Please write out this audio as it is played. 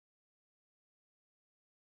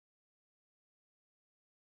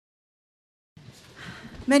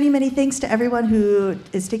Many, many thanks to everyone who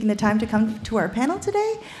is taking the time to come to our panel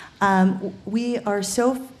today. We are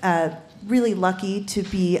so really lucky to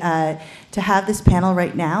be to have this panel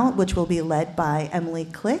right now, which will be led by Emily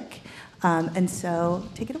Click. And so,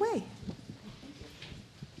 take it away.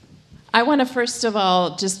 I want to first of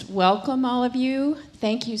all just welcome all of you.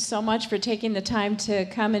 Thank you so much for taking the time to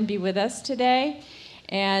come and be with us today.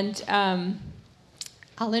 And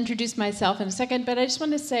I'll introduce myself in a second, but I just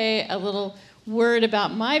want to say a little word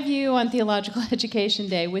about my view on Theological Education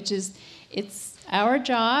Day, which is it's our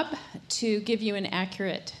job to give you an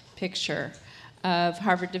accurate picture of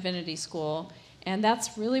Harvard Divinity School, and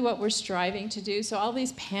that's really what we're striving to do. So all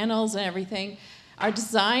these panels and everything are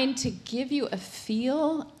designed to give you a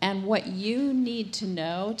feel and what you need to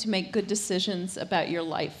know to make good decisions about your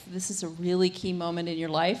life. This is a really key moment in your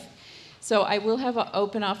life. So I will have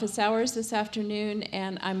open office hours this afternoon,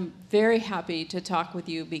 and I'm very happy to talk with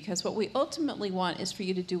you because what we ultimately want is for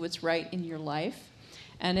you to do what's right in your life.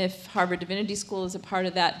 And if Harvard Divinity School is a part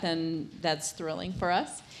of that, then that's thrilling for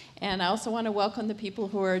us. And I also want to welcome the people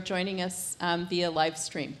who are joining us via live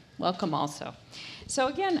stream. Welcome also. So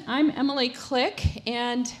again, I'm Emily Click,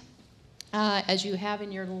 and as you have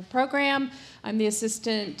in your little program, I'm the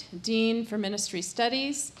Assistant Dean for Ministry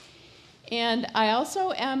Studies. And I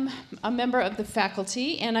also am a member of the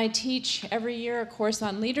faculty, and I teach every year a course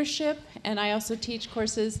on leadership, and I also teach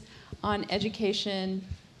courses on education,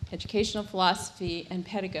 educational philosophy, and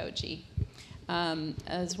pedagogy,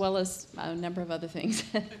 as well as a number of other things.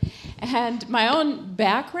 And my own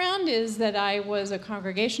background is that I was a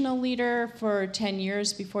congregational leader for 10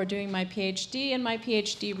 years before doing my PhD, and my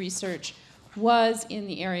PhD research was in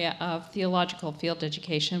the area of theological field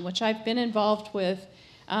education, which I've been involved with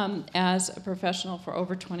as a professional for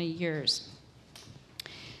over 20 years.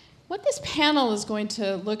 What this panel is going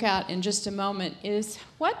to look at in just a moment is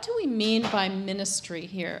what do we mean by ministry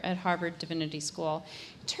here at Harvard Divinity School?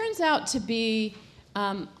 It turns out to be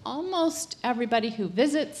almost everybody who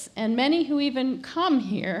visits and many who even come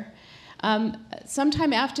here,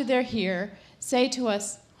 sometime after they're here, say to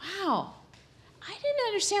us, wow, I didn't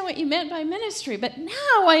understand what you meant by ministry, but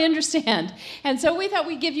now I understand. And so we thought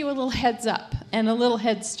we'd give you a little heads up and a little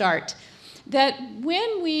head start that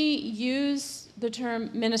when we use the term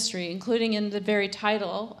ministry, including in the very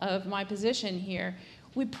title of my position here,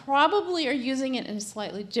 we probably are using it in a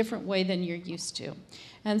slightly different way than you're used to.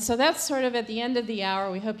 And so that's sort of at the end of the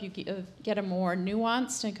hour. We hope you get a more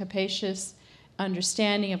nuanced and capacious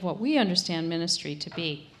understanding of what we understand ministry to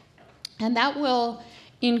be. And that will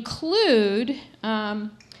include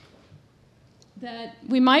that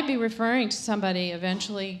we might be referring to somebody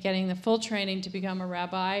eventually getting the full training to become a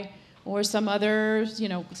rabbi or some other,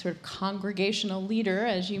 sort of congregational leader,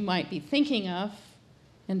 as you might be thinking of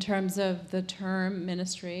in terms of the term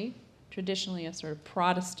ministry, traditionally a sort of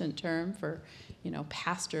Protestant term for,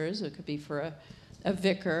 pastors. It could be for a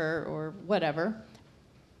vicar or whatever.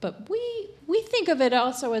 But we think of it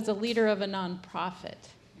also as a leader of a nonprofit.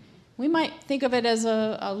 We might think of it as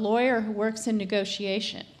a lawyer who works in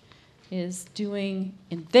negotiation is doing,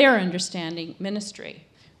 in their understanding, ministry,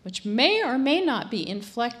 which may or may not be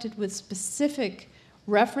inflected with specific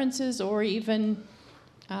references or even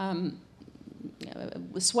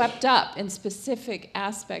swept up in specific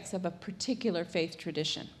aspects of a particular faith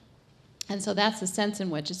tradition. And so that's the sense in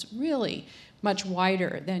which it's really much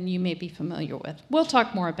wider than you may be familiar with. We'll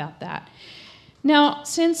talk more about that. Now,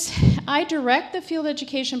 since I direct the field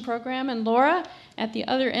education program, and Laura, at the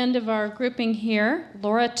other end of our grouping here,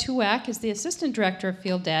 Laura Tuak is the assistant director of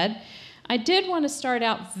field ed, I did want to start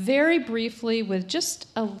out very briefly with just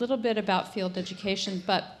a little bit about field education,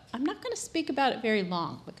 but I'm not going to speak about it very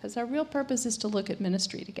long because our real purpose is to look at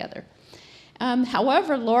ministry together.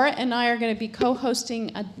 However, Laura and I are going to be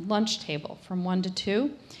co-hosting a lunch table from 1 to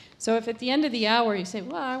 2. So if at the end of the hour you say,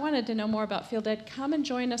 well, I wanted to know more about field ed, come and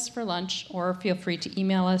join us for lunch, or feel free to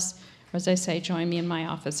email us, or as I say, join me in my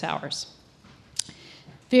office hours.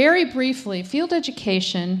 Very briefly, field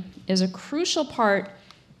education is a crucial part,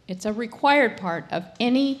 it's a required part of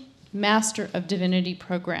any Master of Divinity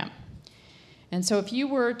program. And so if you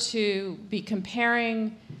were to be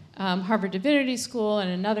comparing Harvard Divinity School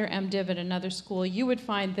and another MDiv at another school, you would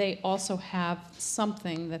find they also have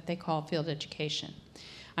something that they call field education.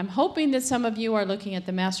 I'm hoping that some of you are looking at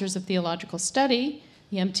the Masters of Theological Study,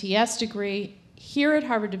 the MTS degree. Here at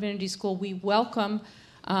Harvard Divinity School, we welcome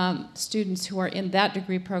students who are in that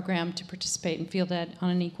degree program to participate in field ed on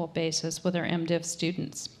an equal basis with our MDiv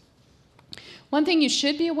students. One thing you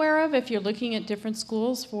should be aware of if you're looking at different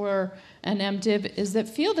schools for an MDiv is that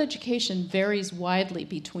field education varies widely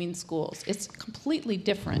between schools. It's completely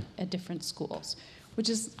different at different schools, which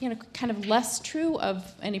is kind of less true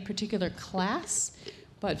of any particular class.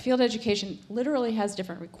 But field education literally has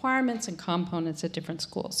different requirements and components at different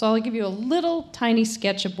schools. So I'll give you a little tiny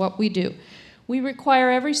sketch of what we do. We require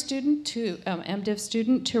every student MDiv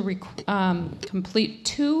student to complete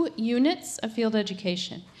 2 units of field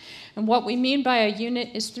education. And what we mean by a unit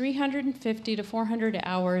is 350 to 400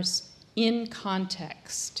 hours in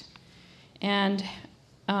context. And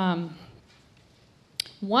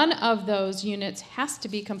one of those units has to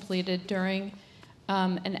be completed during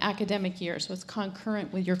an academic year, so it's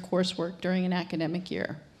concurrent with your coursework during an academic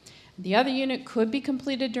year. The other unit could be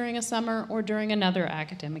completed during a summer or during another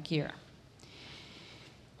academic year.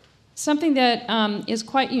 Something that is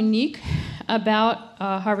quite unique about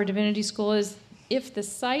Harvard Divinity School is if the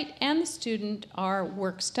site and the student are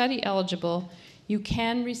work-study eligible, you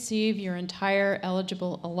can receive your entire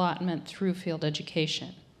eligible allotment through field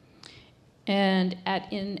education. And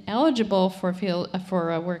at ineligible for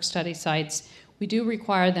work-study sites, we do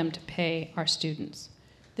require them to pay our students.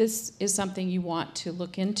 This is something you want to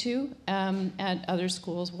look into at other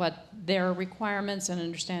schools, what their requirements and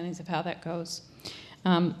understandings of how that goes.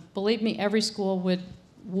 Believe me, every school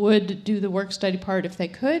would do the work-study part if they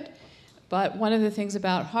could, but one of the things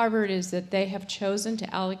about Harvard is that they have chosen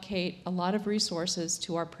to allocate a lot of resources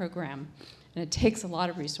to our program, and it takes a lot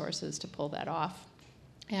of resources to pull that off.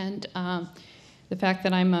 And the fact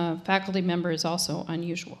that I'm a faculty member is also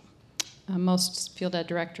unusual. Most field ed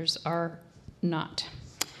directors are not.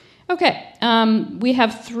 Okay, we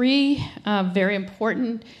have 3 very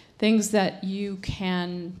important things that you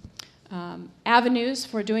can, avenues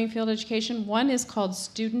for doing field education. One is called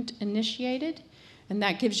student initiated, and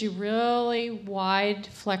that gives you really wide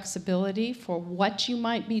flexibility for what you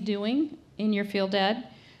might be doing in your field ed.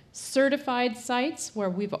 Certified sites, where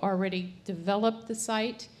we've already developed the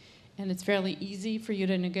site, and it's fairly easy for you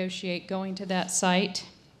to negotiate going to that site.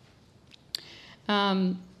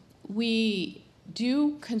 We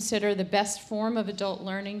do consider the best form of adult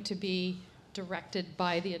learning to be directed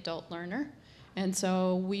by the adult learner, and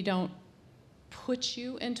so we don't put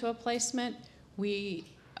you into a placement. We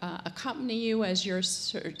accompany you as you're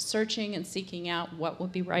searching and seeking out what will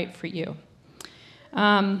be right for you.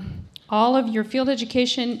 All of your field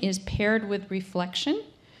education is paired with reflection.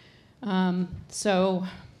 So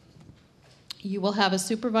you will have a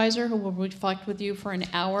supervisor who will reflect with you for an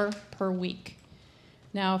hour per week.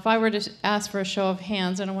 Now, if I were to ask for a show of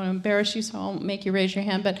hands, I don't want to embarrass you, so I won't make you raise your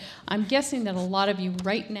hand, but I'm guessing that a lot of you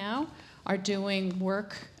right now are doing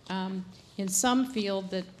work in some field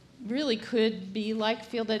that really could be like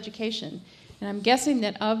field education. And I'm guessing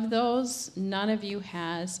that of those, none of you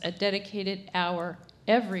has a dedicated hour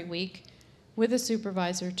every week with a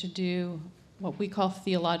supervisor to do what we call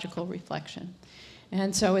theological reflection.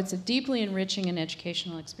 And so it's a deeply enriching and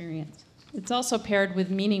educational experience. It's also paired with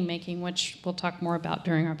meaning making, which we'll talk more about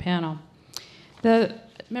during our panel.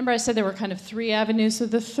 Remember I said there were kind of 3 avenues, so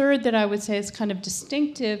the third that I would say is kind of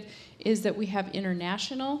distinctive is that we have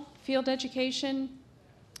international field education,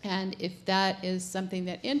 and if that is something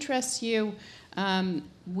that interests you,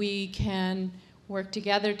 we can work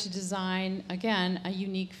together to design, again, a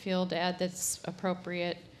unique field ed that's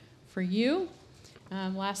appropriate for you.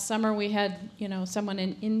 Last summer we had, someone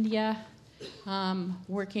in India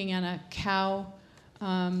working on a cow,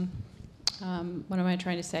 what am I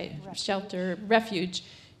trying to say? Shelter, refuge,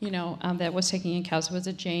 that was taking in cows. It was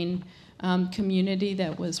a Jain community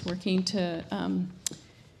that was working to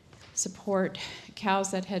support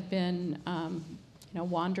cows that had been,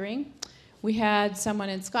 wandering. We had someone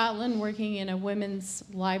in Scotland working in a women's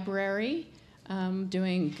library,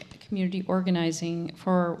 doing community organizing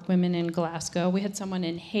for women in Glasgow. We had someone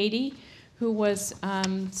in Haiti who was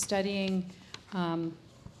studying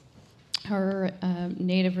her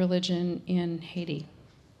native religion in Haiti.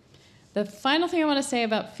 The final thing I want to say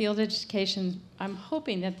about field education, I'm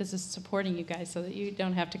hoping that this is supporting you guys so that you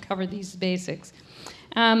don't have to cover these basics,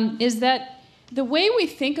 is that the way we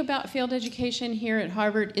think about field education here at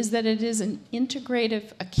Harvard is that it is a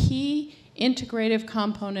key integrative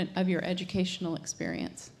component of your educational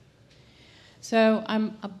experience. So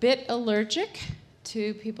I'm a bit allergic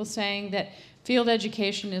to people saying that field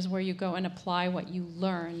education is where you go and apply what you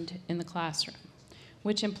learned in the classroom,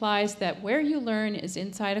 which implies that where you learn is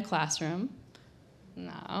inside a classroom.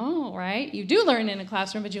 No, right? You do learn in a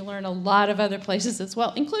classroom, but you learn a lot of other places as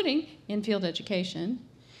well, including in field education.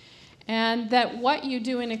 And that what you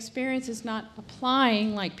do in experience is not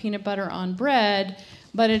applying like peanut butter on bread,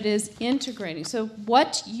 but it is integrating. So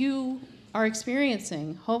what you are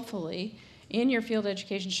experiencing, hopefully, in your field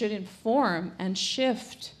education should inform and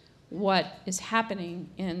shift what is happening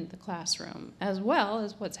in the classroom, as well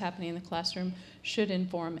as what's happening in the classroom should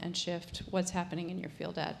inform and shift what's happening in your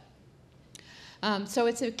field ed. So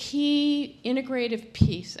it's a key integrative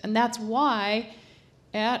piece, and that's why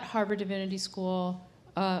at Harvard Divinity School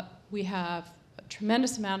we have a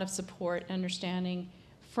tremendous amount of support and understanding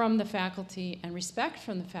from the faculty and respect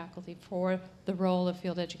from the faculty for the role of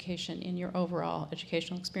field education in your overall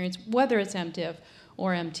educational experience, whether it's MDiv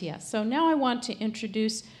or MTS. So now I want to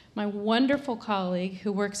introduce my wonderful colleague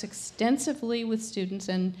who works extensively with students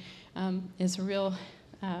and is they're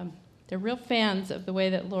real fans of the way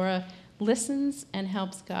that Laura listens and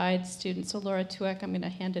helps guide students. So Laura Tuek, I'm going to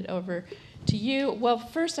hand it over to you. Well,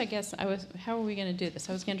 first, I guess, how are we going to do this?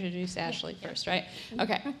 I was going to introduce Ashley first, right?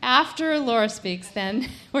 Okay, after Laura speaks, then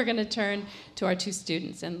we're going to turn to our two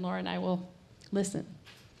students, and Laura and I will listen.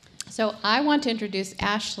 So I want to introduce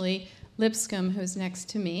Ashley Lipscomb, who's next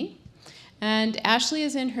to me. And Ashley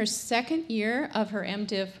is in her second year of her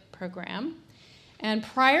MDiv program. And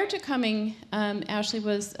prior to coming, Ashley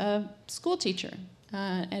was a school teacher,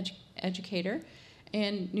 educator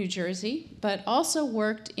in New Jersey, but also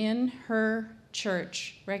worked in her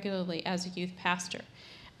church regularly as a youth pastor.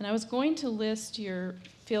 And I was going to list your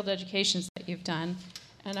field educations that you've done,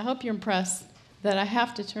 and I hope you're impressed that I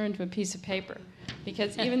have to turn to a piece of paper,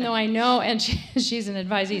 because even though I know, and she's an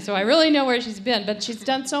advisee, so I really know where she's been, but she's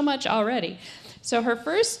done so much already. So her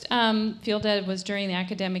first field ed was during the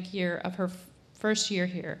academic year of her first year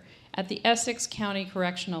here at the Essex County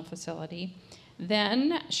Correctional Facility.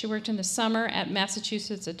 Then she worked in the summer at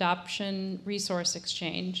Massachusetts Adoption Resource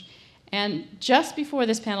Exchange. And just before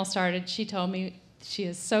this panel started, she told me she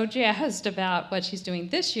is so jazzed about what she's doing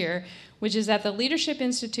this year, which is at the Leadership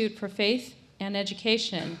Institute for Faith and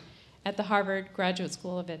Education at the Harvard Graduate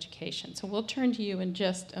School of Education. So we'll turn to you in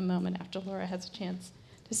just a moment after Laura has a chance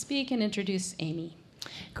to speak and introduce Amy.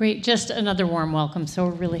 Great, just another warm welcome. So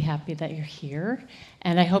we're really happy that you're here.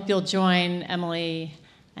 And I hope you'll join Emily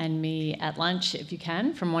and me at lunch if you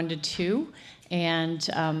can, from 1 to 2. And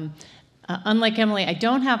unlike Emily, I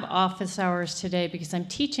don't have office hours today because I'm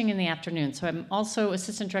teaching in the afternoon. So I'm also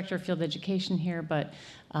Assistant Director of Field Education here, but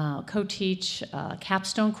co-teach a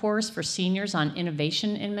capstone course for seniors on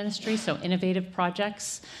innovation in ministry, so innovative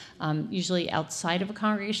projects, usually outside of a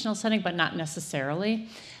congregational setting, but not necessarily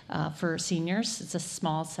for seniors. It's a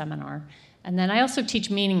small seminar. And then I also teach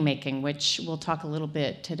meaning making, which we'll talk a little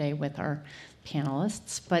bit today with our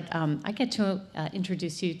panelists, but I get to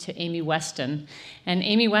introduce you to Amy Weston. And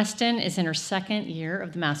Amy Weston is in her second year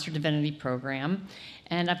of the Master Divinity program.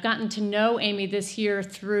 And I've gotten to know Amy this year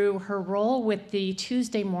through her role with the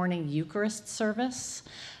Tuesday morning Eucharist service,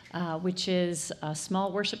 which is a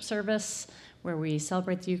small worship service where we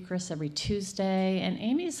celebrate the Eucharist every Tuesday. And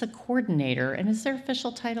Amy is a coordinator. And is there an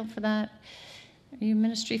official title for that? Are you a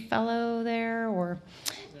ministry fellow there, or?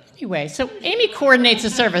 Anyway, so Amy coordinates the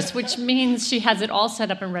service, which means she has it all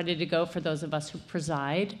set up and ready to go for those of us who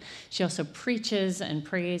preside. She also preaches and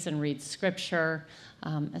prays and reads scripture,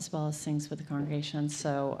 as well as sings with the congregation.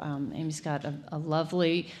 So Amy's got a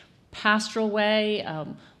lovely pastoral way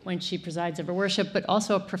when she presides over worship, but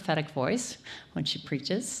also a prophetic voice when she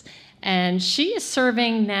preaches. And she is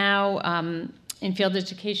serving now in field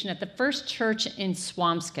education at the First Church in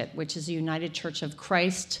Swampscott, which is a United Church of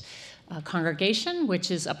Christ congregation,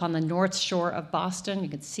 which is up on the north shore of Boston. You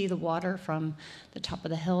can see the water from the top of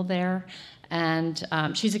the hill there. And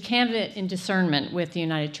she's a candidate in discernment with the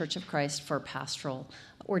United Church of Christ for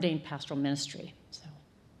ordained pastoral ministry. So.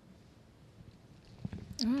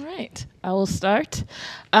 All right, I will start.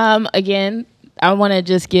 Again, I want to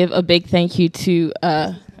just give a big thank you to,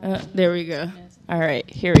 there we go. All right,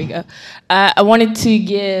 here we go. I wanted to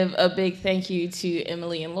give a big thank you to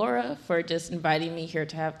Emily and Laura for just inviting me here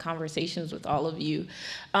to have conversations with all of you.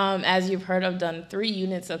 As you've heard, I've done 3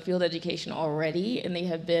 units of field education already, and they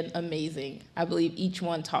have been amazing. I believe each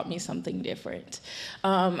one taught me something different.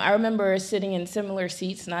 I remember sitting in similar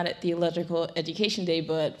seats, not at Theological Education Day,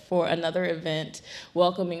 but for another event,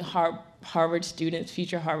 welcoming Harvard students,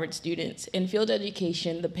 future Harvard students. In field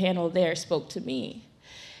education, the panel there spoke to me.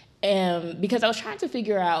 Because I was trying to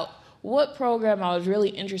figure out what program I was really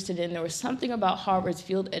interested in. There was something about Harvard's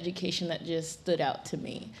field education that just stood out to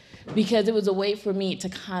me, because it was a way for me to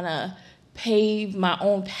kind of pave my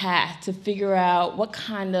own path to figure out what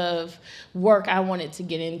kind of work I wanted to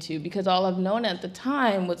get into, because all I've known at the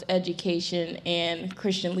time was education and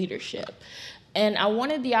Christian leadership. And I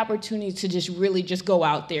wanted the opportunity to just really just go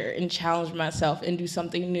out there and challenge myself and do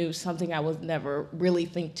something new, something I would never really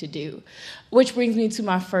think to do. Which brings me to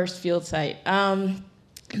my first field site.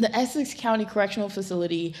 The Essex County Correctional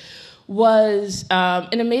Facility was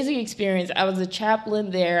an amazing experience. I was a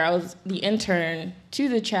chaplain there. I was the intern to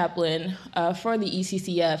the chaplain for the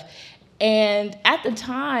ECCF. And at the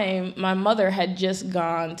time, my mother had just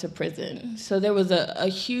gone to prison. So there was a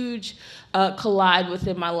huge collide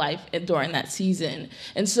within my life during that season.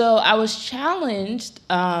 And so I was challenged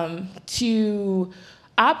to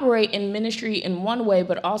operate in ministry in one way,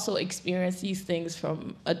 but also experience these things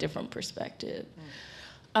from a different perspective.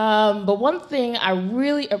 But one thing I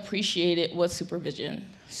really appreciated was supervision.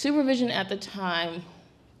 Supervision at the time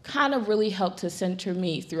kind of really helped to center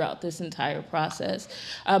me throughout this entire process.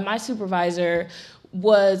 My supervisor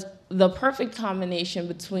was the perfect combination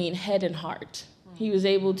between head and heart. He was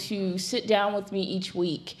able to sit down with me each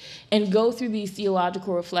week and go through these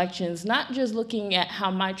theological reflections, not just looking at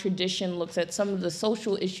how my tradition looks at some of the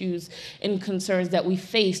social issues and concerns that we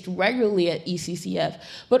faced regularly at ECCF,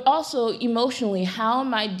 but also emotionally, how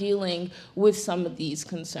am I dealing with some of these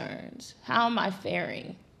concerns? How am I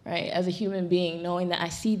faring? Right, as a human being, knowing that I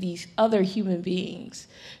see these other human beings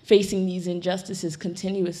facing these injustices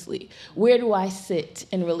continuously. Where do I sit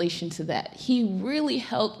in relation to that? He really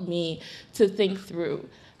helped me to think through,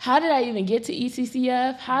 how did I even get to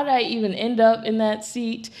ECCF? How did I even end up in that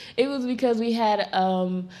seat? It was because we had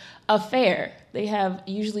a fair. They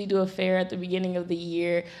usually do a fair at the beginning of the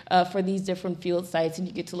year for these different field sites, and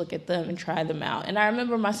you get to look at them and try them out. And I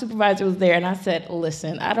remember my supervisor was there, and I said,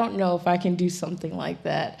 listen, I don't know if I can do something like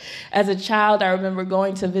that. As a child, I remember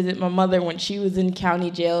going to visit my mother when she was in county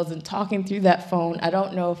jails and talking through that phone. I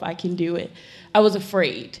don't know if I can do it. I was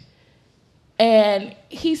afraid. And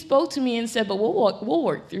he spoke to me and said, but we'll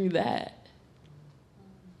work through that.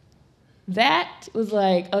 That was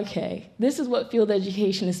like, okay, this is what field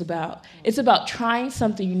education is about. It's about trying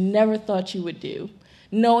something you never thought you would do,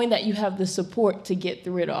 knowing that you have the support to get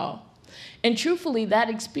through it all. And truthfully, that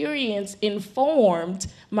experience informed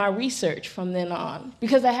my research from then on,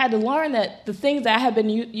 because I had to learn that the things that I had been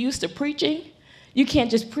used to preaching, you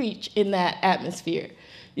can't just preach in that atmosphere.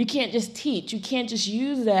 You can't just teach. You can't just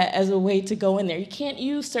use that as a way to go in there. You can't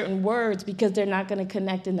use certain words because they're not going to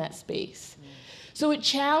connect in that space. So it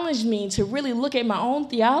challenged me to really look at my own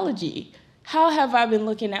theology. How have I been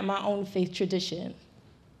looking at my own faith tradition?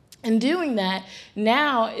 And doing that,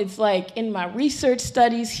 now it's like in my research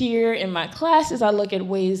studies here, in my classes, I look at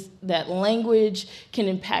ways that language can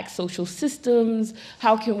impact social systems.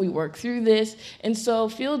 How can we work through this? And so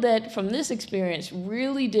field ed from this experience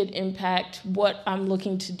really did impact what I'm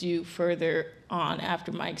looking to do further on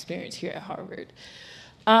after my experience here at Harvard.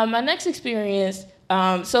 My next experience,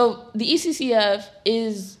 so the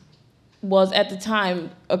ECCF was at the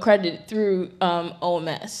time accredited through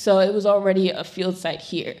OMS, so it was already a field site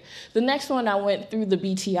here. The next one I went through the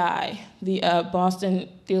BTI, the Boston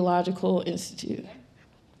Theological Institute.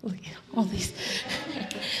 Look at all these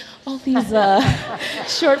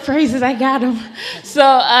short phrases, I got them. So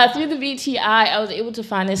through the BTI, I was able to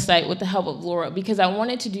find this site with the help of Laura because I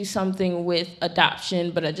wanted to do something with adoption,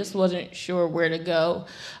 but I just wasn't sure where to go.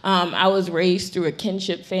 I was raised through a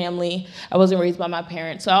kinship family. I wasn't raised by my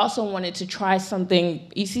parents, so I also wanted to try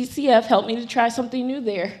something. ECCF helped me to try something new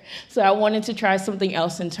there. So I wanted to try something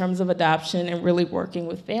else in terms of adoption and really working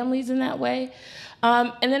with families in that way.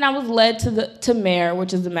 And then I was led to MARE,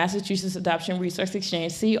 which is the Massachusetts Adoption Resource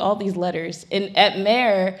Exchange. See all these letters. And at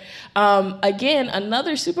MARE, again,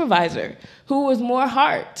 another supervisor who was more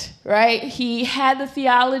heart, right? He had the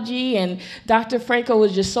theology, and Dr. Franco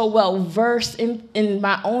was just so well versed in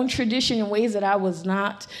my own tradition in ways that I was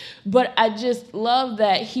not. But I just love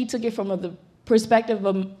that he took it from the perspective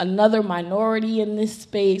of another minority in this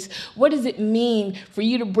space. What does it mean for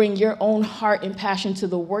you to bring your own heart and passion to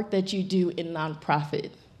the work that you do in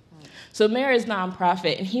nonprofit? So MARE is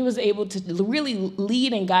nonprofit, and he was able to really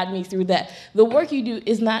lead and guide me through that. The work you do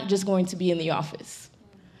is not just going to be in the office.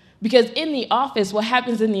 Because in the office, what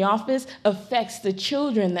happens in the office affects the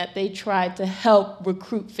children that they try to help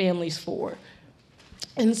recruit families for.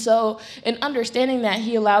 And so in understanding that,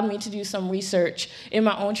 he allowed me to do some research in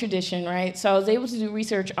my own tradition, right? So I was able to do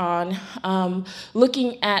research on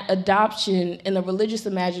looking at adoption in the religious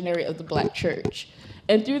imaginary of the Black church.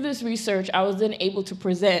 And through this research, I was then able to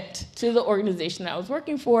present to the organization that I was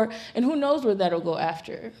working for, and who knows where that'll go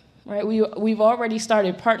after. Right? We've already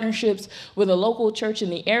started partnerships with a local church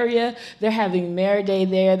in the area. They're having Mayor Day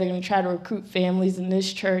there. They're going to try to recruit families in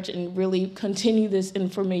this church and really continue this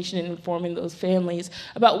information and informing those families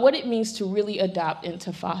about what it means to really adopt and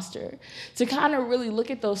to foster. To kind of really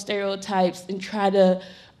look at those stereotypes and try to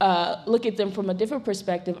look at them from a different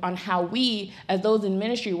perspective on how we, as those in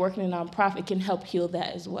ministry working in nonprofit, can help heal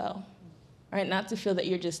that as well. Right? Not to feel that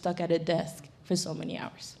you're just stuck at a desk for so many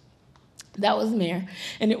hours. That was Mare,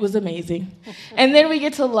 and it was amazing. And then we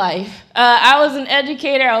get to life. I was an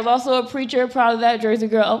educator. I was also a preacher, proud of that, Jersey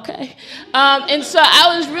girl, okay. And so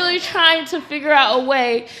I was really trying to figure out a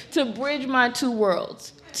way to bridge my two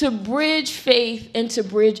worlds, to bridge faith and to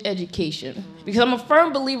bridge education. Because I'm a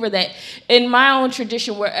firm believer that in my own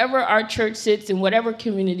tradition, wherever our church sits, in whatever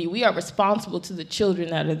community, we are responsible to the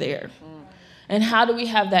children that are there. And how do we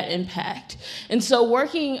have that impact? And so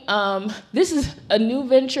working, this is a new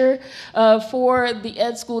venture for the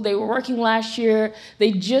Ed School. They were working last year.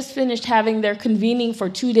 They just finished having their convening for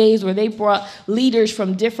 2 days where they brought leaders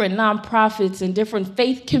from different nonprofits and different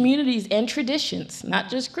faith communities and traditions, not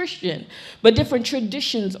just Christian, but different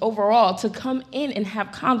traditions overall, to come in and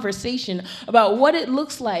have conversation about what it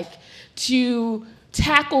looks like to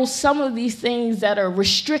tackle some of these things that are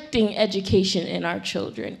restricting education in our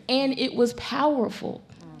children. And it was powerful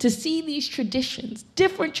to see these traditions,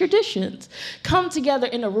 different traditions, come together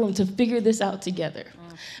in a room to figure this out together.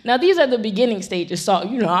 Now, these are the beginning stages, so,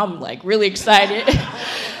 I'm like really excited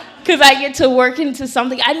because I get to work into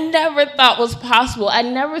something I never thought was possible. I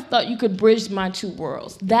never thought you could bridge my two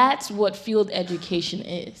worlds. That's what field education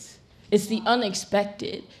is. It's the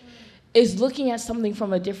unexpected. Is looking at something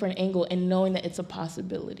from a different angle and knowing that it's a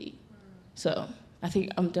possibility. So I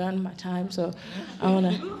think I'm done my time, so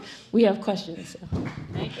we have questions. So.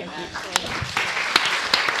 Thank you.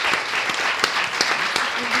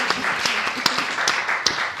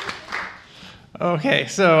 Okay,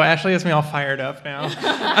 so Ashley has me all fired up now.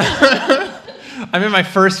 I'm in my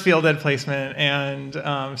first field ed placement, and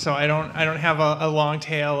so I don't have a long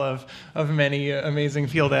tail of many amazing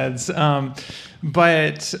field eds.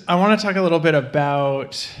 But I want to talk a little bit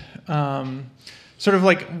about sort of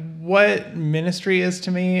like what ministry is to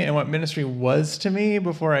me and what ministry was to me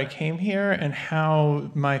before I came here, and how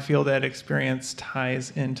my field ed experience ties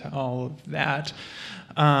into all of that.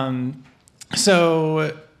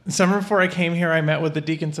 So the summer before I came here, I met with the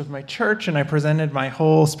deacons of my church, and I presented my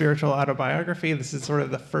whole spiritual autobiography. This is sort of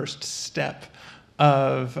the first step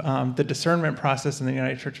of the discernment process in the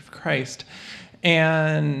United Church of Christ.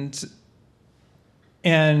 And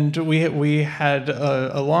we had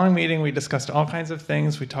a long meeting. We discussed all kinds of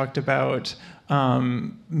things. We talked about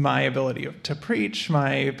my ability to preach,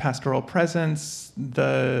 my pastoral presence,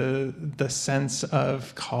 the sense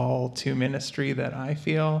of call to ministry that I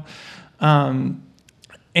feel.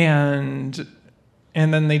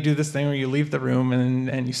 And then they do this thing where you leave the room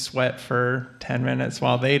and you sweat for 10 minutes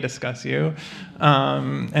while they discuss you.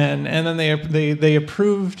 And then they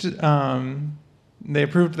approved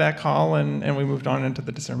that call, and we moved on into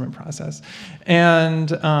the discernment process.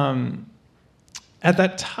 And at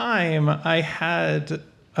that time, I had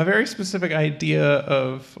a very specific idea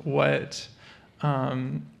of what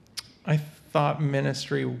I thought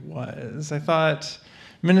ministry was. I thought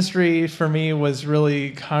ministry for me was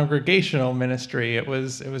really congregational ministry. It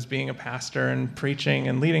was being a pastor and preaching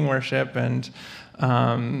and leading worship and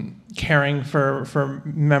caring for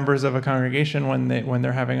members of a congregation when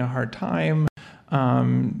they're having a hard time,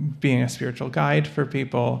 being a spiritual guide for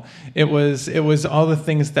people. It was all the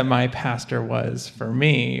things that my pastor was for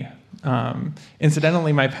me.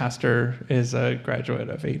 Incidentally, my pastor is a graduate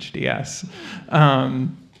of HDS,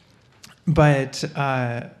 but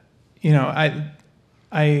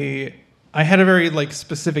I had a very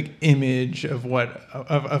specific image of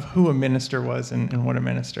of who a minister was and what a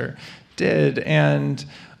minister did. And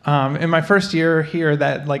in my first year here,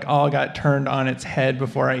 that all got turned on its head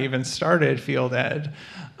before I even started field ed.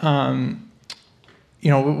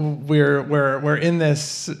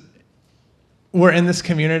 We're in this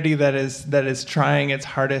community that is trying its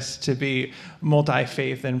hardest to be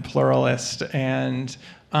multi-faith and pluralist, and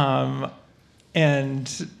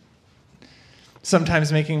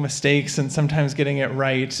sometimes making mistakes and sometimes getting it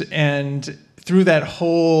right. And through that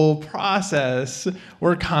whole process,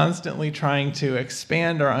 we're constantly trying to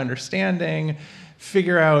expand our understanding,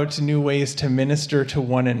 figure out new ways to minister to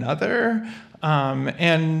one another,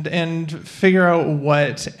 and figure out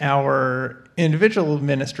what our individual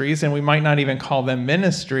ministries, and we might not even call them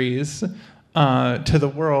ministries, to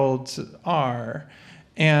the world are.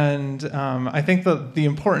 And I think the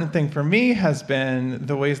important thing for me has been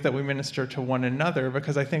the ways that we minister to one another,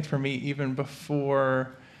 because I think for me, even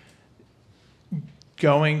before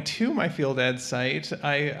going to my field ed site,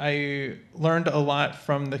 I learned a lot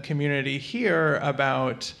from the community here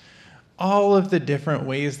about all of the different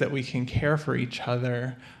ways that we can care for each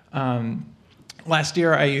other. Last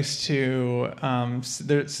year, I used to,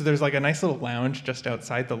 there's a nice little lounge just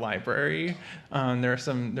outside the library. There's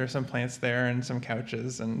some plants there and some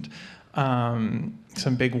couches, and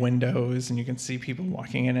some big windows, and you can see people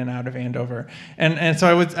walking in and out of Andover. And so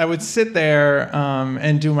I would sit there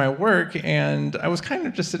and do my work, and I was kind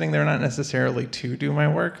of just sitting there, not necessarily to do my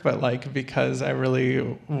work, but like because I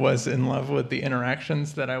really was in love with the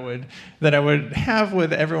interactions that I would have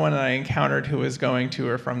with everyone that I encountered who was going to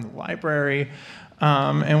or from the library.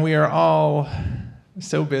 And we are all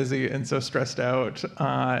so busy and so stressed out.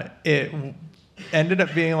 It ended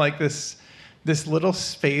up being like this little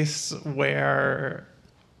space where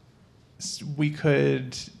we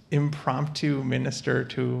could impromptu minister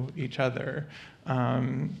to each other,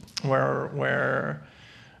 where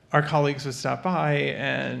our colleagues would stop by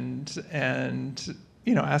and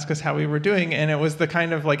ask us how we were doing, and it was the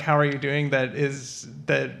kind of like, how are you doing, that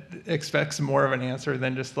expects more of an answer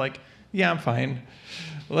than just like, yeah, I'm fine.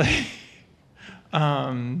 Like,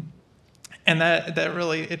 and that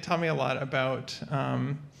really, it taught me a lot about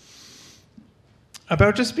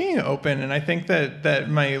just being open. And I think that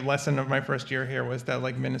my lesson of my first year here was that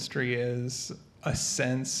like ministry is a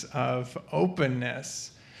sense of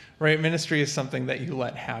openness, right? Ministry is something that you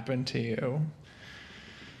let happen to you.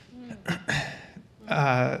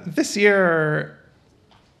 This year,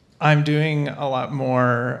 I'm doing a lot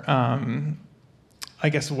more, I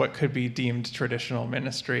guess, what could be deemed traditional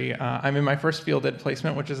ministry. I'm in my first field ed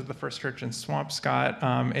placement, which is at the First Church in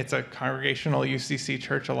Swampscott. It's a congregational UCC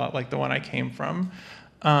church, a lot like the one I came from.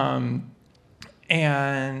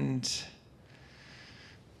 And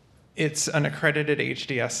it's an accredited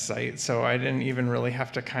HDS site, so I didn't even really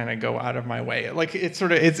have to kind of go out of my way. Like, it's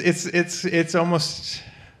sort of, it's almost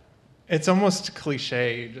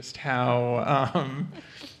cliche just how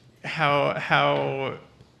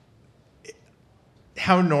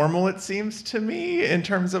normal it seems to me in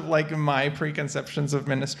terms of like my preconceptions of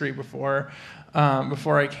ministry before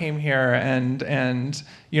I came here, and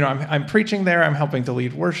I'm preaching there. I'm helping to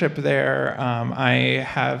lead worship there. I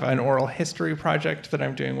have an oral history project that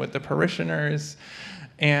I'm doing with the parishioners,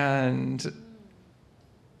 and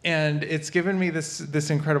it's given me this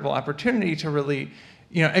incredible opportunity to really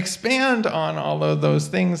expand on all of those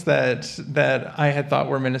things that I had thought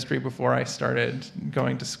were ministry before I started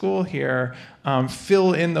going to school here,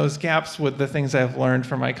 fill in those gaps with the things I've learned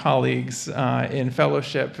from my colleagues in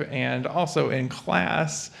fellowship and also in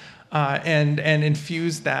class, and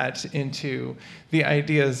infuse that into the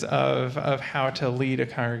ideas of how to lead a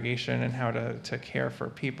congregation and how to care for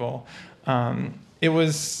people. It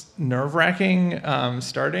was nerve-wracking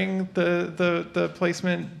starting the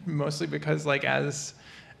placement, mostly because like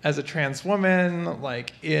as a trans woman,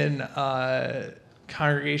 like in a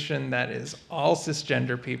congregation that is all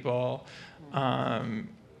cisgender people,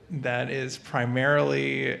 that is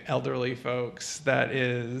primarily elderly folks, that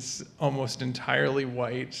is almost entirely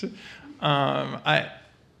white,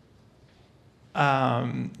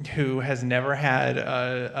 who has never had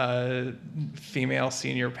a female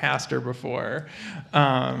senior pastor before.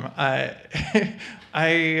 I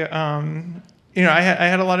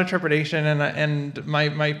had a lot of trepidation, and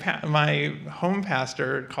my home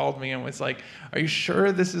pastor called me and was like, "Are you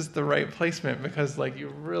sure this is the right placement? Because like you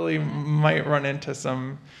really might run into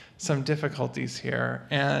some difficulties here."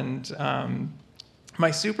 And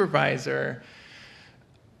my supervisor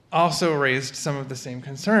also raised some of the same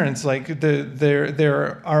concerns. Like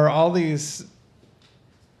there are all these.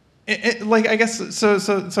 Like I guess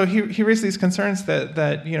so he raised these concerns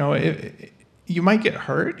that you might get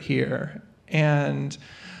hurt here. And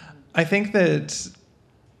I think that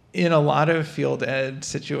in a lot of field ed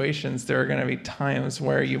situations, there are going to be times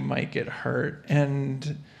where you might get hurt.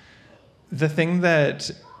 And the thing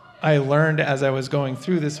that I learned as I was going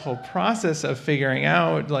through this whole process of figuring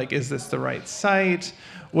out, like, is this the right site,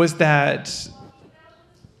 was that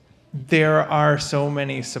there are so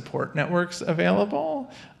many support networks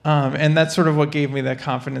available. And that's sort of what gave me the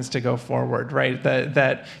confidence to go forward, right?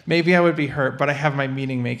 That maybe I would be hurt, but I have my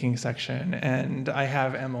meeting making section, and I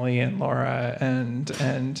have Emily and Laura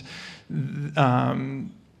and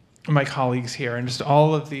my colleagues here, and just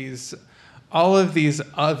all of these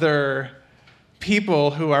other people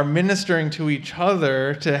who are ministering to each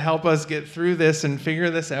other to help us get through this and figure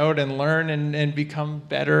this out and learn and become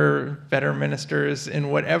better ministers in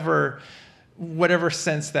whatever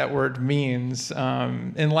sense that word means.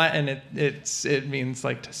 In Latin, it means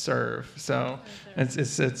like to serve. So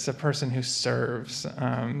it's a person who serves.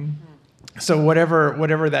 So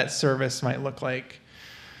whatever that service might look like.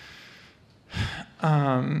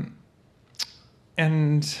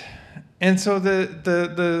 And so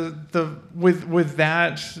with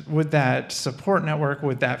that support network,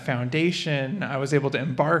 with that foundation, I was able to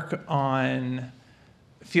embark on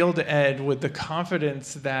field ed with the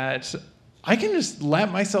confidence that I can just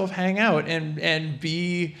let myself hang out and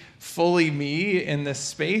be fully me in this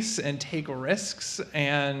space and take risks,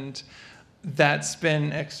 and that's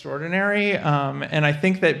been extraordinary. And I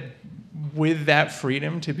think that with that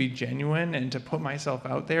freedom to be genuine and to put myself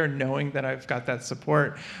out there, knowing that I've got that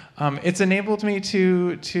support, it's enabled me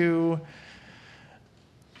to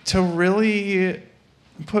really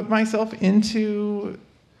put myself into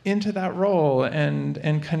that role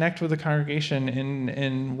and connect with the congregation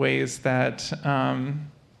in ways that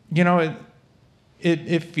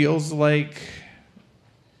it feels like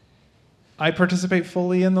I participate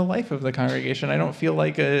fully in the life of the congregation. I don't feel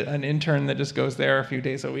like an intern that just goes there a few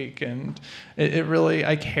days a week, and it really,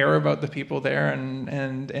 I care about the people there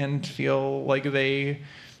and feel like they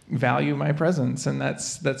value my presence, and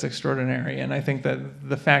that's extraordinary. And I think that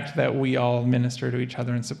the fact that we all minister to each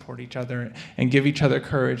other and support each other and give each other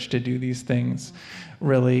courage to do these things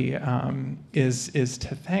really is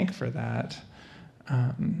to thank for that.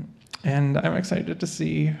 And I'm excited to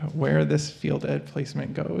see where this field ed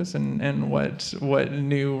placement goes and what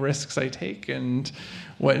new risks I take and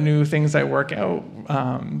what new things I work out.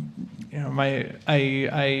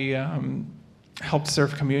 I helped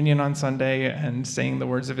serve communion on Sunday and saying the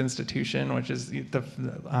words of institution, which is the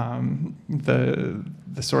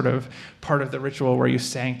sort of part of the ritual where you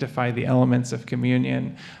sanctify the elements of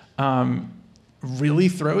communion. Really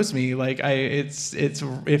throws me. Like it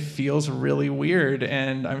feels really weird,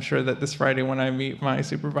 and I'm sure that this Friday when I meet my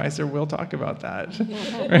supervisor, we'll talk about that.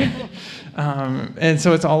 Right? And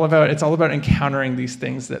so it's all about encountering these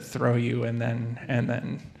things that throw you, and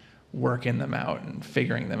then working them out and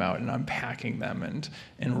figuring them out and unpacking them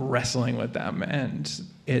and wrestling with them, and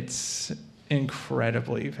it's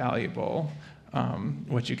incredibly valuable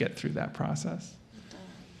what you get through that process.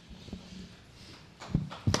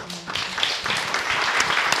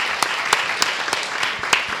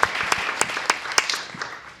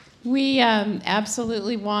 We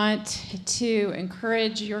absolutely want to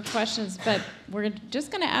encourage your questions, but we're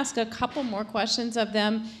just going to ask a couple more questions of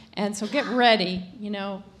them, and so get ready.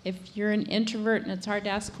 If you're an introvert and it's hard to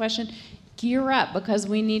ask a question, gear up, because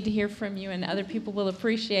we need to hear from you, and other people will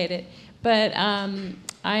appreciate it. But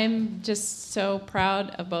I'm just so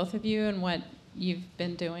proud of both of you and what you've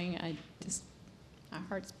been doing. My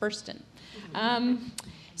heart's bursting.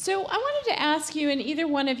 So I wanted to ask you, and either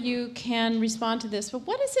one of you can respond to this, but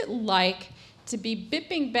what is it like to be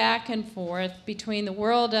bipping back and forth between the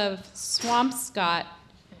world of Swampscott?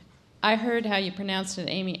 I heard how you pronounced it,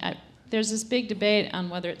 Amy. There's this big debate on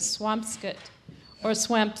whether it's Swampscott or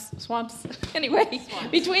swamps. Anyway,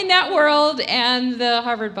 between that world and the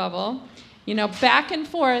Harvard bubble, back and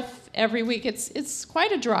forth every week. It's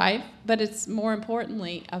quite a drive, but it's more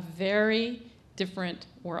importantly a very different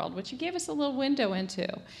world, which you gave us a little window into.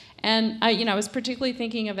 And I was particularly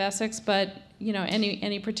thinking of Essex, but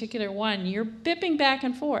any particular one, you're bipping back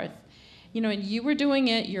and forth. And you were doing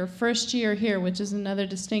it your first year here, which is another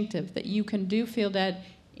distinctive, that you can do field ed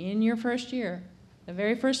in your first year. The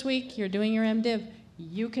very first week you're doing your MDiv,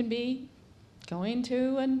 you can be going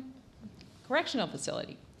to a correctional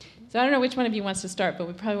facility. So I don't know which one of you wants to start, but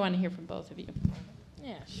we probably want to hear from both of you.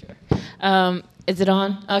 Yeah, sure. Is it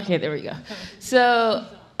on? Okay, there we go. So,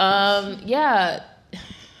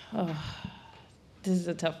 this is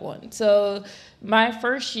a tough one. So my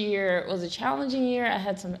first year was a challenging year. I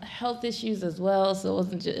had some health issues as well, so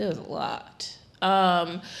it was a lot.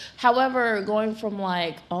 However, going from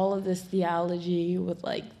all of this theology with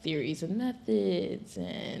theories and methods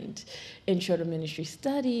and intro to ministry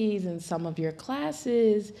studies and some of your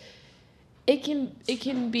classes, it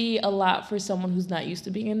can be a lot for someone who's not used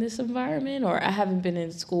to being in this environment, or I haven't been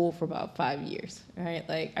in school for about 5 years, right?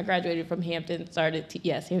 I graduated from Hampton,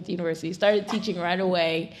 Hampton University, started teaching right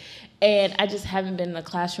away, and I just haven't been in a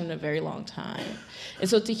classroom in a very long time. And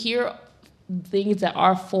so to hear things that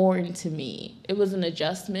are foreign to me, it was an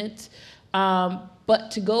adjustment.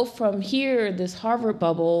 But to go from here, this Harvard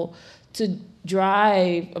bubble, to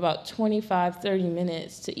drive about 25, 30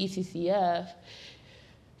 minutes to ECCF,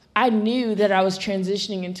 I knew that I was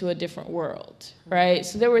transitioning into a different world, right?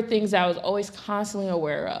 So there were things I was always constantly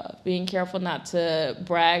aware of, being careful not to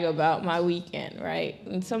brag about my weekend, right?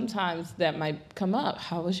 And sometimes that might come up.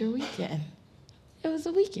 How was your weekend? It was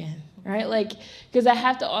a weekend, right? Because I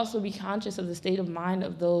have to also be conscious of the state of mind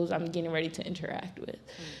of those I'm getting ready to interact with.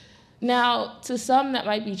 Now, to some that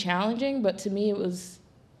might be challenging, but to me it was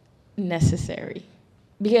necessary.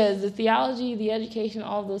 Because the theology, the education,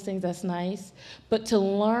 all of those things, that's nice. But to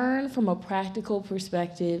learn from a practical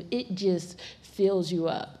perspective, it just fills you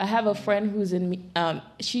up. I have a friend who's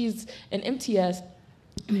she's an MTS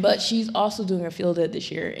But she's also doing her field ed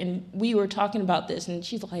this year. And we were talking about this, and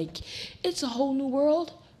she's like, it's a whole new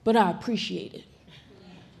world, but I appreciate it.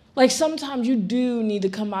 Like, sometimes you do need to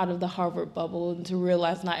come out of the Harvard bubble and to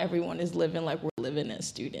realize not everyone is living like we're living as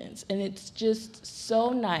students. And it's just so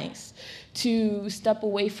nice to step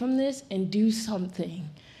away from this and do something,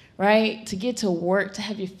 right? To get to work, to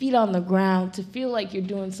have your feet on the ground, to feel like you're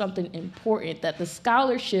doing something important, that the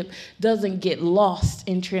scholarship doesn't get lost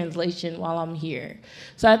in translation while I'm here.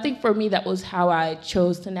 So I think for me, that was how I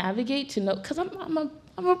chose to navigate, to know, because I'm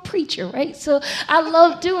a preacher, right? So I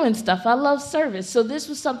love doing stuff. I love service. So this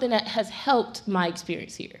was something that has helped my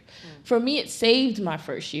experience here. For me, it saved my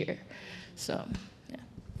first year. So, yeah.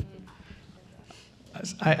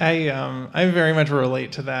 I very much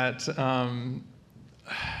relate to that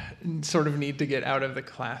sort of need to get out of the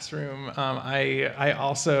classroom. I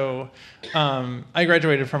also I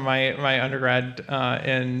graduated from my undergrad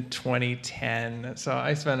in 2010, so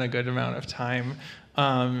I spent a good amount of time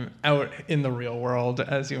out in the real world,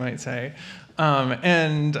 as you might say,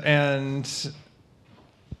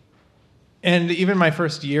 and even my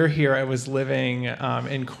first year here, I was living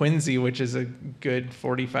in Quincy, which is a good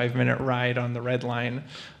 45-minute ride on the Red Line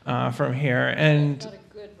from here. And Not a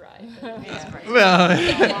good ride. well,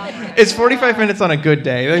 it's 45 minutes on a good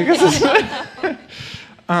day.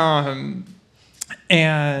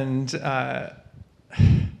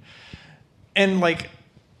 And like,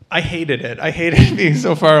 I hated it. I hated being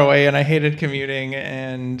so far away, and I hated commuting,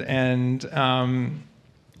 and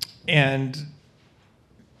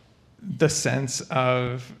the sense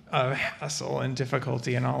of hassle and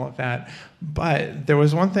difficulty and all of that. But there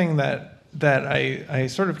was one thing that I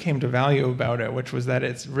sort of came to value about it, which was that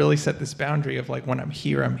it's really set this boundary of like, when I'm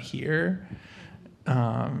here, I'm here.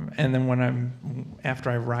 And then after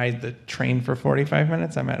I ride the train for 45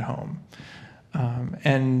 minutes, I'm at home.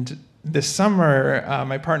 And this summer,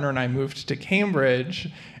 my partner and I moved to Cambridge,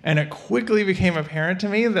 and it quickly became apparent to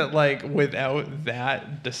me that, like, without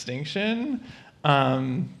that distinction,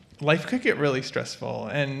 life could get really stressful,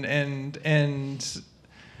 and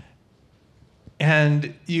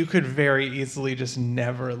you could very easily just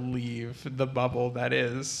never leave the bubble that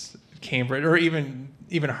is Cambridge, or even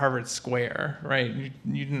Harvard Square, right?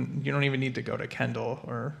 You don't even need to go to Kendall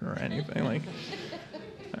or anything like.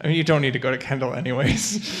 I mean, you don't need to go to Kendall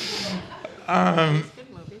anyways.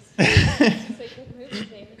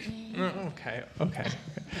 Okay.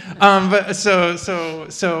 But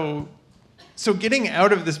so getting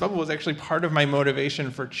out of this bubble was actually part of my motivation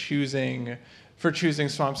for choosing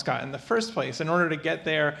Swampscott in the first place. In order to get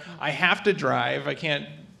there, I have to drive. I can't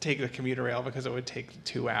take the commuter rail because it would take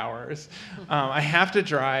 2 hours. I have to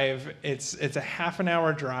drive. It's a half an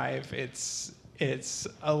hour drive. It's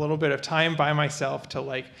a little bit of time by myself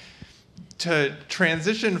to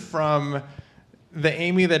transition from the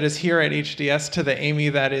Amy that is here at HDS to the Amy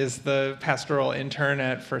that is the pastoral intern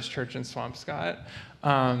at First Church in Swampscott.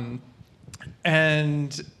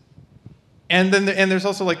 And there's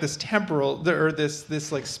also like this temporal, or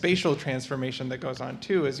this like spatial transformation that goes on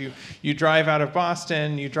too, as you drive out of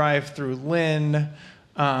Boston, you drive through Lynn,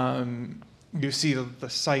 you see the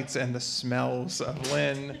sights and the smells of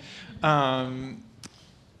Lynn.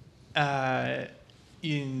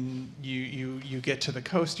 You get to the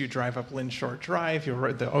coast, you drive up Lynn Shore Drive,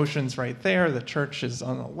 the ocean's right there, the church is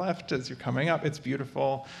on the left as you're coming up, it's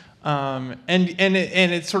beautiful. And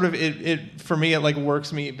it's sort of, it for me, it like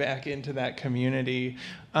works me back into that community,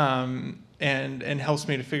 and helps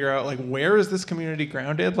me to figure out like, where is this community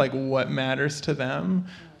grounded? Like, what matters to them?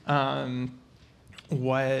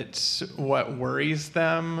 What worries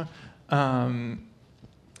them? And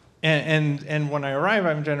when I arrive,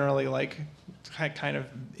 I'm generally like kind of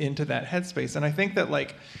into that headspace. And I think that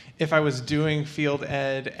like, if I was doing field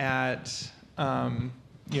ed at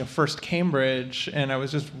First Cambridge, and I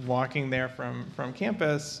was just walking there from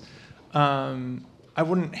campus, I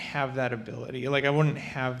wouldn't have that ability. Like, I wouldn't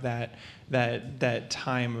have that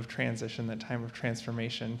time of transition, that time of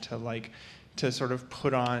transformation to sort of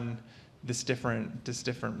put on this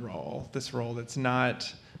different role, this role that's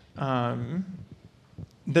not a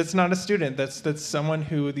student, that's someone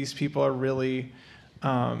who these people are really,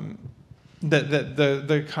 that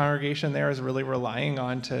the congregation there is really relying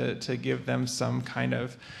on to give them some kind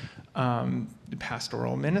of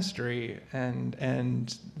pastoral ministry, and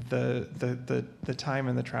the time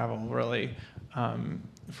and the travel really,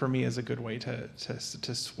 for me, is a good way to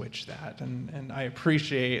switch that, and I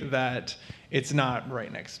appreciate that it's not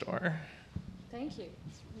right next door. Thank you.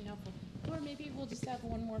 It's really helpful. Or maybe we'll just have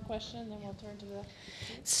one more question, then we'll turn to the...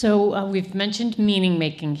 So we've mentioned meaning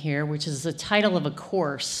making here, which is the title of a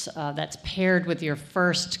course that's paired with your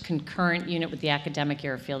first concurrent unit with the academic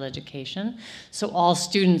year of field education. So all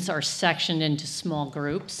students are sectioned into small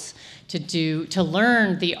groups to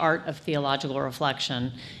learn the art of theological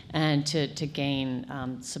reflection and to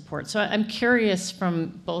gain support. So I'm curious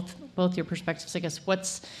from both your perspectives, I guess,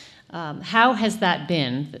 how has that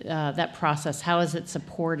been, that process? How has it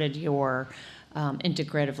supported your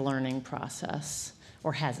integrative learning process,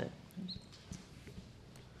 or has it?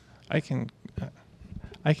 I can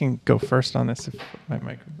go first on this if my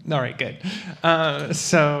mic. All right, good.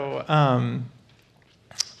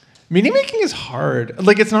 Meaning making is hard.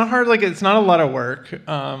 Like, it's not hard. Like, it's not a lot of work.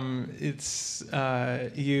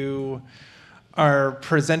 You are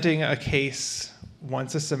presenting a case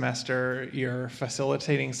once a semester. You're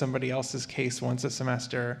facilitating somebody else's case once a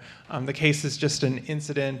semester. The case is just an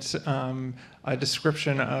incident, a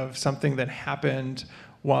description of something that happened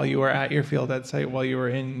while you were at your field ed site, while you were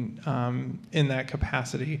in that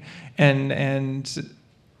capacity, and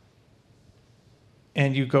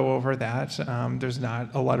you go over that. There's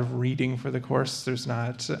not a lot of reading for the course. There's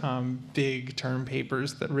not big term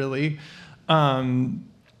papers that really. But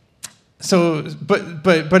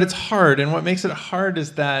it's hard, and what makes it hard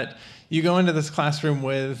is that you go into this classroom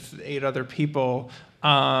with 8 other people,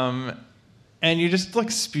 and you just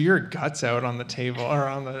like spew your guts out on the table or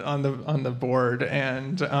on the board,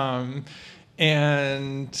 and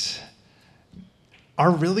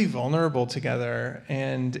are really vulnerable together,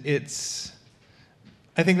 and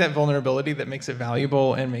I think that vulnerability that makes it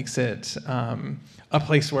valuable and makes it a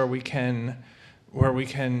place where we can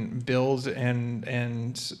build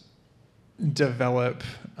and develop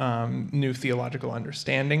new theological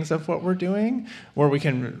understandings of what we're doing, where we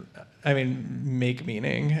can, make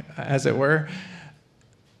meaning, as it were.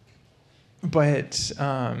 But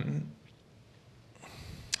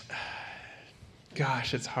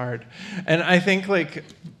gosh, it's hard. And I think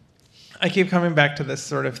I keep coming back to this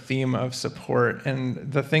sort of theme of support,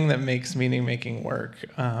 and the thing that makes meaning making work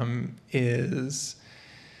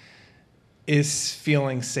is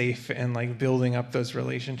feeling safe and like building up those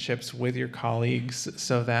relationships with your colleagues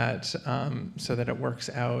so that it works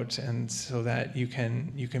out, and so that you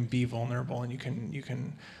can be vulnerable and you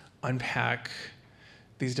can unpack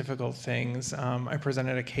these difficult things. I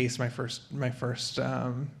presented a case. My first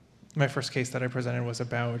case that I presented was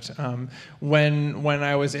about when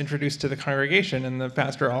I was introduced to the congregation, and the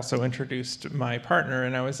pastor also introduced my partner,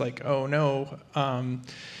 and I was like, oh no,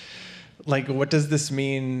 what does this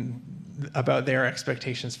mean about their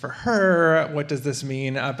expectations for her? What does this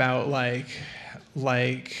mean about like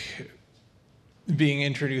being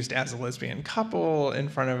introduced as a lesbian couple in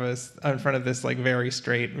front of this like very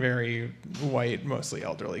straight, very white, mostly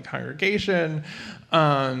elderly congregation?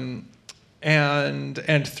 And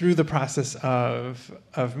through the process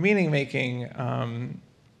of meaning making,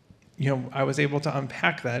 I was able to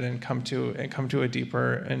unpack that and come to a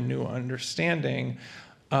deeper and new understanding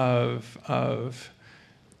of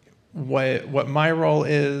what my role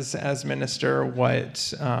is as minister,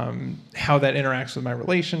 how that interacts with my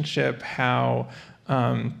relationship, how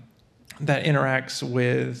that interacts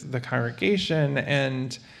with the congregation,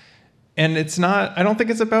 and it's not, I don't think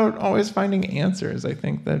it's about always finding answers. I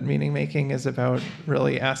think that meaning making is about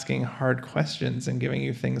really asking hard questions and giving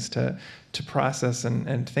you things to process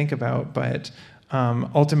and think about. But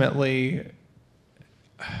ultimately,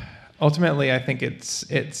 I think it's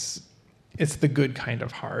the good kind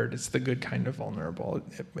of hard. It's the good kind of vulnerable.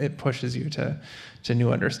 It pushes you to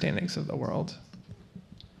new understandings of the world.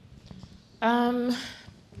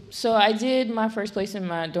 So I did my first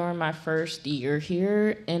placement during my first year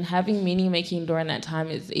here, and having meaning making during that time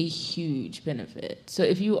is a huge benefit. So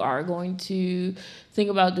if you are going to think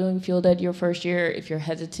about doing field ed your first year, if you're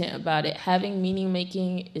hesitant about it, having meaning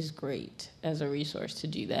making is great as a resource to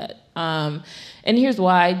do that. And here's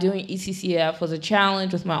why. Doing ECCF was a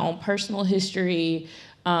challenge with my own personal history.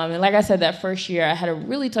 And like I said, that first year, I had a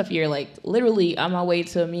really tough year, like literally on my way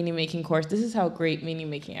to a meaning making course. This is how great meaning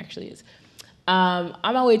making actually is. On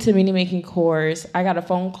my way to a meaning making course, I got a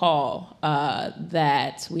phone call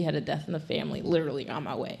that we had a death in the family, literally on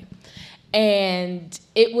my way. And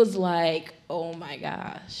it was like, oh my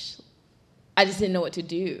gosh, I just didn't know what to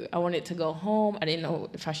do. I wanted to go home. I didn't know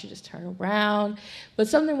if I should just turn around. But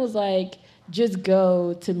something was like, just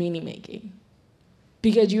go to meaning making.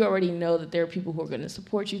 Because you already know that there are people who are going to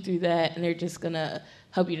support you through that, and they're just going to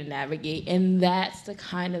help you to navigate. And that's the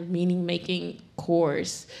kind of meaning-making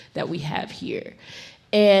course that we have here.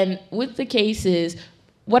 And with the cases,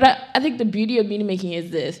 what I think the beauty of meaning-making is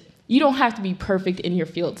this. You don't have to be perfect in your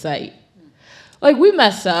field site. like, we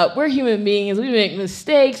mess up. We're human beings. We make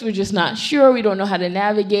mistakes. We're just not sure. We don't know how to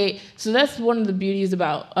navigate. So that's one of the beauties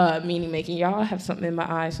about meaning making. Y'all have something in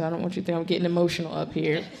my eye, so I don't want you to think I'm getting emotional up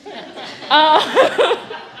here.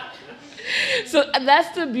 So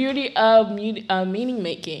that's the beauty of meaning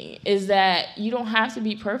making, is that you don't have to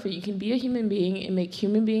be perfect. You can be a human being and make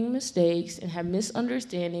human being mistakes and have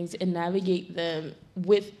misunderstandings and navigate them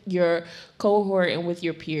with your cohort and with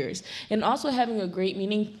your peers. And also having a great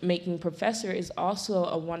meaning making professor is also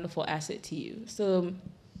a wonderful asset to you. So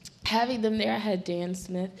having them there, I had Dan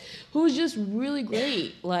Smith, who was just really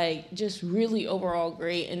great, like just really overall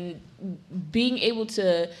great, and being able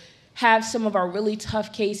to have some of our really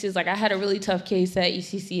tough cases. Like I had a really tough case at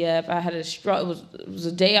ECCF. I had it was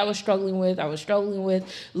a day I was struggling with. I was struggling with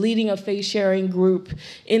leading a faith sharing group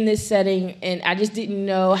in this setting, and I just didn't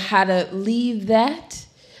know how to lead that.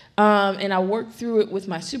 And I worked through it with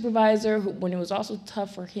my supervisor when it was also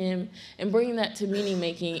tough for him, and bringing that to meaning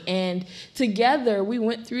making. And together we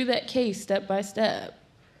went through that case step by step.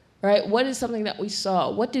 Right? What is something that we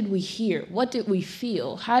saw? What did we hear? What did we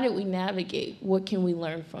feel? How did we navigate? What can we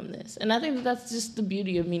learn from this? And I think that that's just the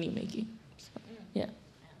beauty of meaning making. So, yeah.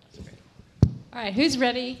 All right, who's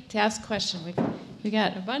ready to ask a question? We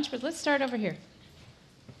got a bunch, but let's start over here.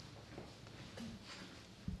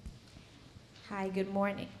 Hi, good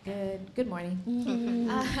morning. Good morning.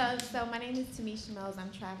 So my name is Tamisha Mills.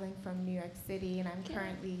 I'm traveling from New York City, and I'm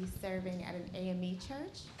currently serving at an AME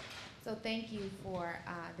church. So thank you for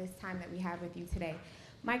this time that we have with you today.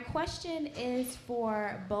 My question is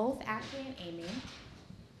for both Ashley and Amy.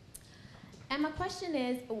 And my question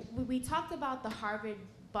is, we talked about the Harvard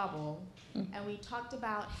bubble, and we talked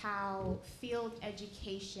about how field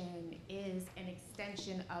education is an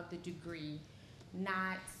extension of the degree,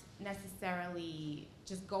 not necessarily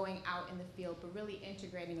just going out in the field, but really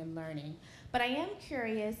integrating and learning. But I am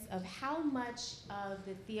curious of how much of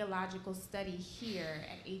the theological study here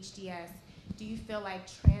at HDS do you feel like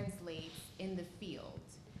translates in the field?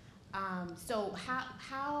 So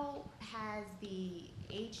how has the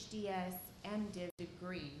HDS MDiv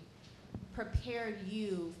degree prepared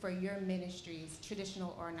you for your ministries,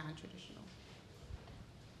 traditional or non-traditional?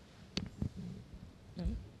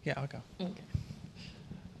 Yeah, I'll go. Okay.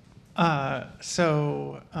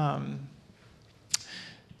 So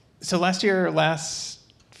last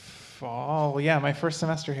fall, my first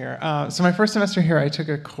semester here. So my first semester here, I took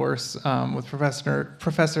a course with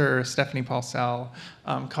Professor Stephanie Paulsell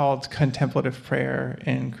called Contemplative Prayer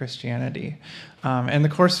in Christianity. And the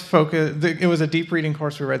course it was a deep reading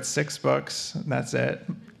course. We read 6 books. That's it.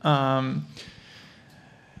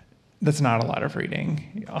 That's not a lot of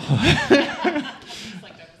reading.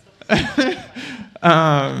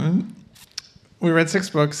 We read 6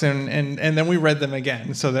 books and then we read them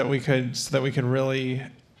again so that we could really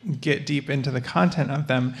get deep into the content of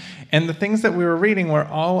them. And the things that we were reading were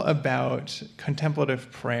all about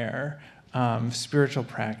contemplative prayer, spiritual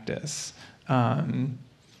practice.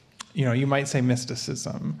 You might say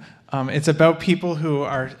mysticism. It's about people who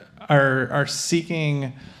are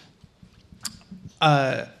seeking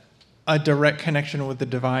a direct connection with the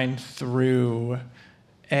divine through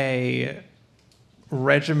a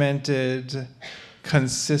regimented,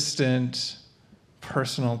 consistent,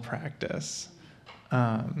 personal practice.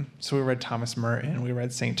 So we read Thomas Merton, we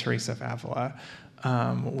read St. Teresa of Avila,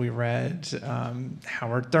 we read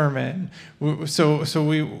Howard Thurman. We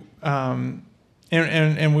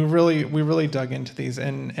really dug into these,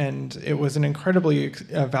 and it was an incredibly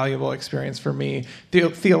valuable experience for me,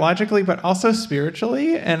 theologically, but also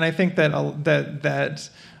spiritually. And I think that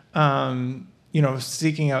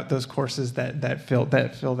seeking out those courses that fill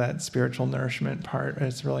that spiritual nourishment part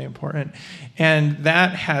is really important. And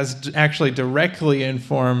that has actually directly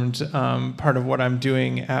informed part of what I'm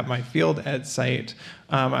doing at my field ed site.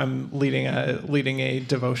 I'm leading a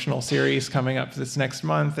devotional series coming up this next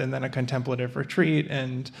month, and then a contemplative retreat,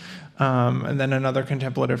 and then another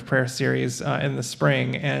contemplative prayer series in the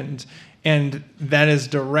spring. And that is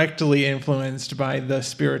directly influenced by the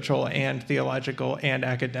spiritual and theological and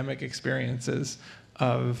academic experiences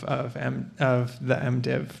of the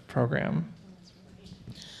MDiv program.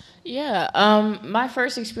 Yeah, my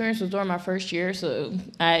first experience was during my first year, so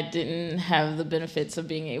I didn't have the benefits of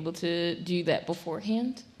being able to do that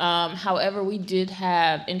beforehand. However, we did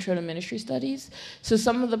have Intro to Ministry Studies. So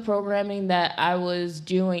some of the programming that I was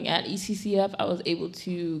doing at ECCF, I was able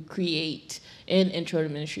to create in Intro to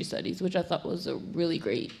Ministry Studies, which I thought was a really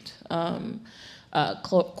great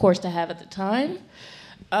course to have at the time.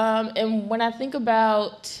 And when I think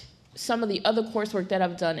about some of the other coursework that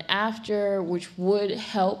I've done after, which would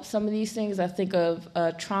help some of these things. I think of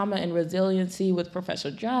trauma and resiliency with Professor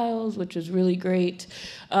Giles, which was really great.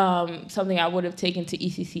 Something I would have taken to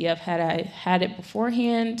ECCF had I had it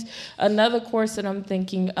beforehand. Another course that I'm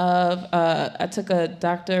thinking of, I took a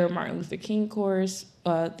Dr. Martin Luther King course,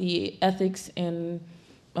 the ethics and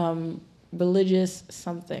religious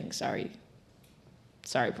something, Sorry,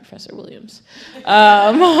 Professor Williams.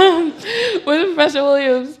 With Professor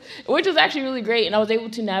Williams, which was actually really great, and I was able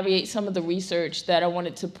to navigate some of the research that I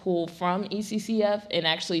wanted to pull from ECCF and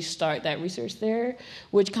actually start that research there,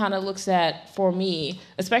 which kind of looks at, for me,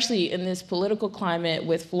 especially in this political climate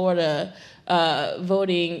with Florida,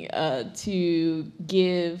 voting to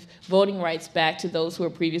give voting rights back to those who were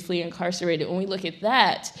previously incarcerated. When we look at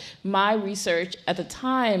that, my research at the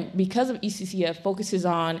time, because of ECCF, focuses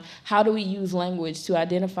on how do we use language to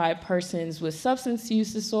identify persons with substance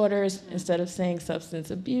use disorders instead of saying substance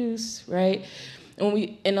abuse, right?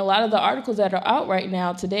 And a lot of the articles that are out right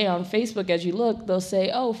now today on Facebook, as you look, they'll say,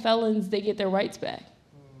 oh, felons, they get their rights back.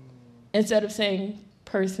 Instead of saying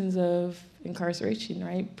persons of incarceration,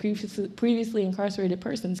 right? Previously incarcerated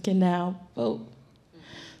persons can now vote.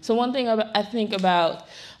 So one thing I think about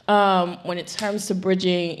when it comes to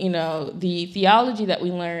bridging, the theology that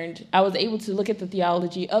we learned, I was able to look at the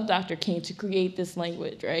theology of Dr. King to create this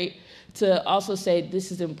language, right? To also say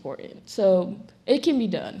this is important. So it can be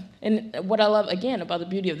done. And what I love, again, about the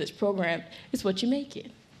beauty of this program is what you make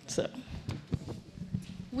it. So.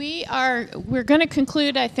 We're going to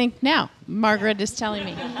conclude, I think, now. Margaret is telling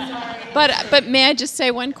me. But may I just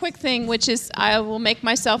say one quick thing, which is I will make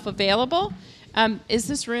myself available. Is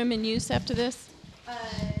this room in use after this?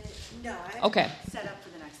 No, I have Okay. to set up for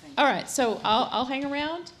the next thing. All right, so I'll hang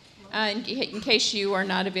around in case you are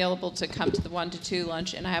not available to come to the 1 to 2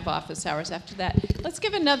 lunch, and I have office hours after that. Let's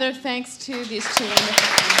give another thanks to these two wonderful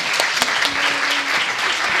people.